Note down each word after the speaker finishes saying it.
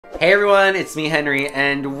Hey everyone, it's me Henry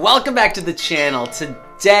and welcome back to the channel.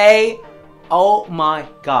 Today, oh my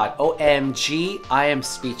god, OMG, I am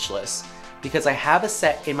speechless because I have a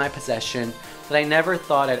set in my possession that I never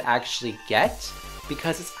thought I'd actually get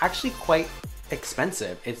because it's actually quite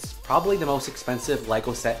expensive. It's probably the most expensive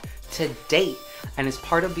LEGO set to date and is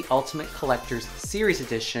part of the Ultimate Collector's Series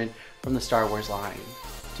Edition from the Star Wars line.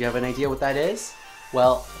 Do you have an idea what that is?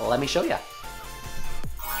 Well, let me show you.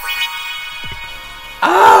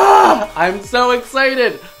 Ah! I'm so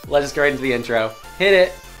excited! Let's just go right into the intro. Hit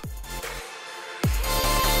it!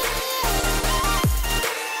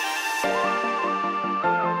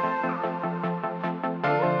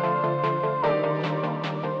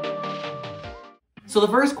 So the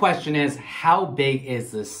first question is, how big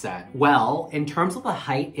is this set? Well, in terms of the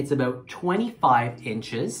height, it's about 25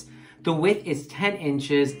 inches. The width is 10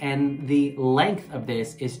 inches and the length of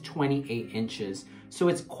this is 28 inches. So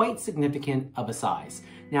it's quite significant of a size.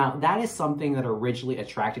 Now that is something that originally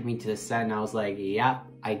attracted me to this set and I was like, yeah,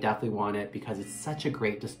 I definitely want it because it's such a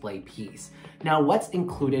great display piece. Now what's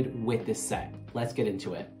included with this set? Let's get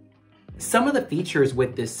into it. Some of the features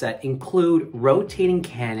with this set include rotating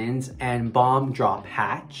cannons and bomb drop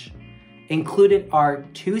hatch. Included are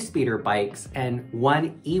 2 speeder bikes and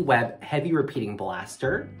 1 E-Web heavy repeating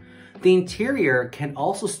blaster. The interior can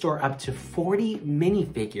also store up to 40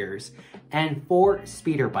 minifigures and 4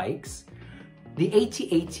 speeder bikes. The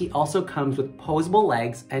AT-AT also comes with posable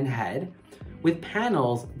legs and head, with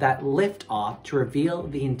panels that lift off to reveal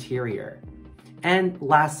the interior. And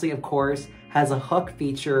lastly, of course, has a hook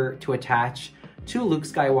feature to attach to Luke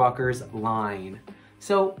Skywalker's line.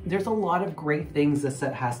 So there's a lot of great things this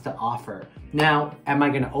set has to offer. Now, am I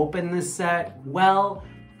gonna open this set? Well,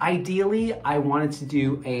 ideally, I wanted to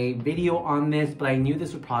do a video on this, but I knew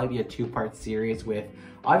this would probably be a 2-part series with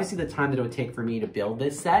obviously the time that it would take for me to build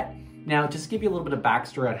this set. Now, just to give you a little bit of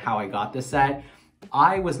backstory on how I got this set,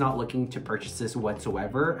 I was not looking to purchase this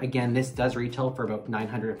whatsoever. Again, this does retail for about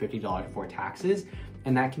 $950 before taxes,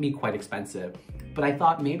 and that can be quite expensive. But I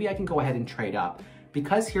thought maybe I can go ahead and trade up.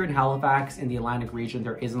 Because here in Halifax, in the Atlantic region,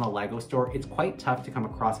 there isn't a LEGO store, it's quite tough to come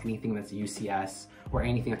across anything that's UCS or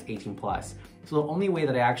anything that's 18 plus. So the only way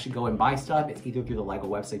that I actually go and buy stuff is either through the LEGO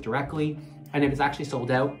website directly, and if it's actually sold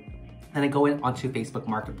out, then I go in onto Facebook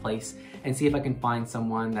Marketplace and see if I can find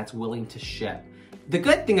someone that's willing to ship. The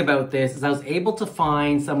good thing about this is I was able to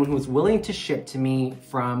find someone who was willing to ship to me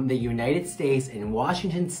from the United States in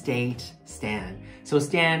Washington State, Stan. So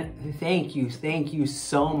Stan, thank you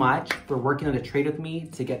so much for working on a trade with me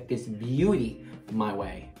to get this beauty my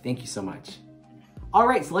way. Thank you so much. All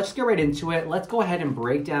right, so let's just get right into it. Let's go ahead and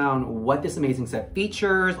break down what this amazing set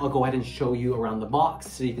features. I'll go ahead and show you around the box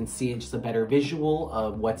so you can see just a better visual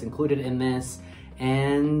of what's included in this,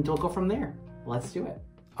 and we'll go from there. Let's do it.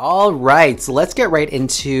 All right, so let's get right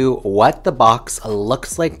into what the box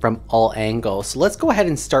looks like from all angles. So let's go ahead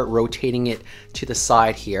and start rotating it to the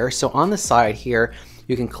side here. So on the side here,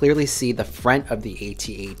 you can clearly see the front of the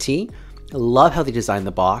AT-AT. I love how they designed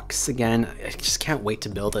the box. Again, I just can't wait to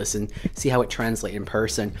build this and see how it translates in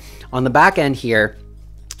person. On the back end here,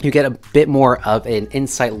 you get a bit more of an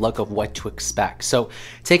insight look of what to expect. So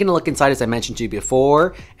taking a look inside, as I mentioned to you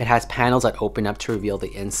before, it has panels that open up to reveal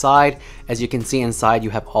the inside. As you can see inside, you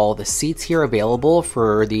have all the seats here available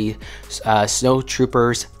for the snow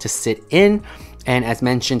troopers to sit in. And as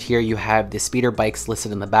mentioned here, you have the speeder bikes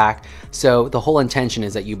listed in the back. So the whole intention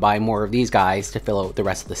is that you buy more of these guys to fill out the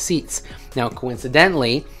rest of the seats. Now,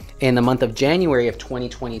 coincidentally, in the month of January of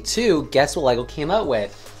 2022, guess what LEGO came out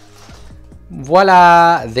with?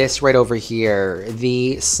 Voila, this right over here,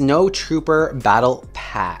 the Snow Trooper Battle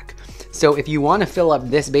Pack. So if you want to fill up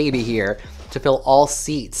this baby here to fill all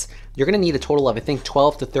seats, you're going to need a total of, I think,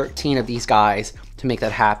 12 to 13 of these guys to make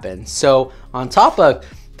that happen. So on top of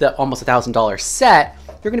the almost $1,000 set,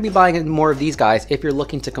 you're going to be buying more of these guys if you're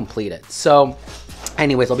looking to complete it. So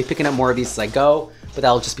anyways, I'll be picking up more of these as I go, but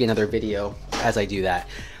that'll just be another video as I do that.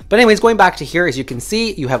 But anyways, going back to here, as you can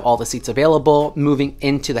see, you have all the seats available. Moving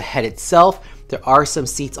into the head itself, there are some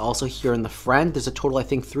seats also here in the front. There's a total, I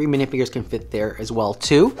think, 3 minifigures can fit there as well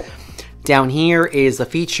too. Down here is a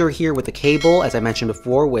feature here with the cable, as I mentioned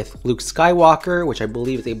before, with Luke Skywalker, which I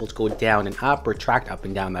believe is able to go down and up, or tracked up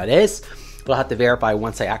and down, that is. But I'll have to verify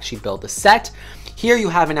once I actually build the set. Here you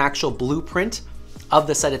have an actual blueprint of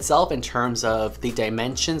the set itself in terms of the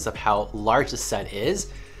dimensions of how large the set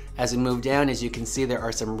is. As we move down, as you can see, there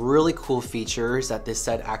are some really cool features that this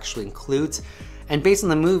set actually includes. And based on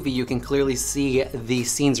the movie, you can clearly see the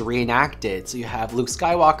scenes reenacted. So you have Luke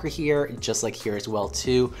Skywalker here, just like here as well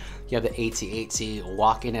too. You have the AT-AT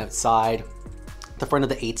walking outside, the front of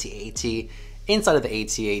the AT-AT, inside of the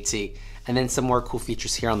AT-AT. and then some more cool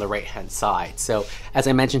features here on the right hand side. So as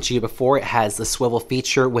I mentioned to you before, it has the swivel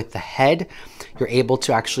feature with the head. You're able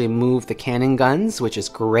to actually move the cannon guns, which is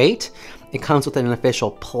great. It comes with an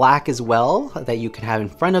official plaque as well that you can have in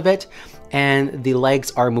front of it. And the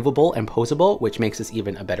legs are movable and posable, which makes this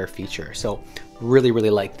even a better feature. So really, really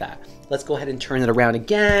like that. Let's go ahead and turn it around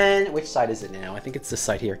again. Which side is it now? I think it's this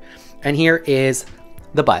side here. And here is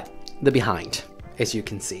the butt, the behind, as you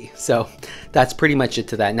can see. So that's pretty much it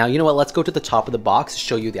to that. Now, you know what? Let's go to the top of the box to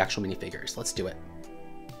show you the actual minifigures. Let's do it.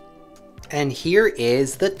 And here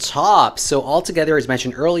is the top. So altogether, as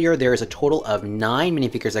mentioned earlier, there is a total of 9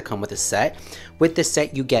 minifigures that come with the set. With this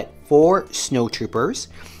set, you get 4 snowtroopers.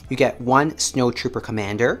 You get 1 snowtrooper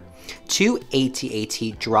commander, 2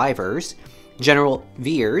 AT-AT drivers, General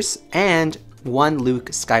Veers, and 1 Luke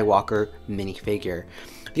Skywalker minifigure.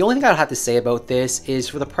 The only thing I'd have to say about this is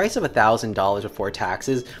for the price of $1,000 before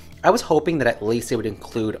taxes, I was hoping that at least it would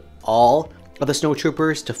include all of the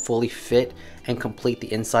snowtroopers to fully fit and complete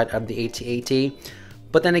the inside of the AT-AT.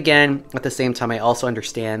 But then again, at the same time, I also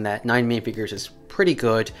understand that 9 minifigures is pretty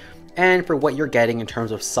good. And for what you're getting in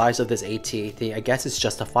terms of size of this AT-AT, I guess it's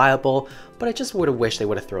justifiable, but I just would have wished they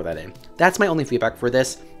would have thrown that in. That's my only feedback for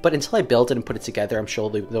this, but until I build it and put it together, I'm sure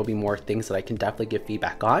there'll be more things that I can definitely give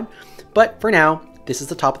feedback on. But for now, this is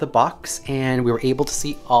the top of the box, and we were able to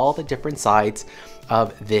see all the different sides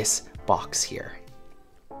of this box here.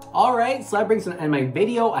 All right, so that brings an end to my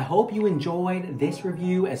video. I hope you enjoyed this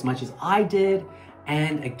review as much as I did.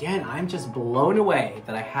 And again, I'm just blown away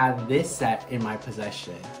that I have this set in my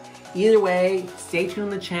possession. Either way, stay tuned on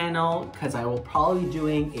the channel because I will probably be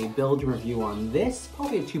doing a build review on this,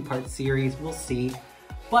 probably a 2-part series, we'll see.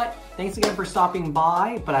 But thanks again for stopping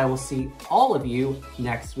by, but I will see all of you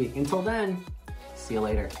next week. Until then, see you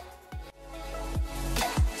later.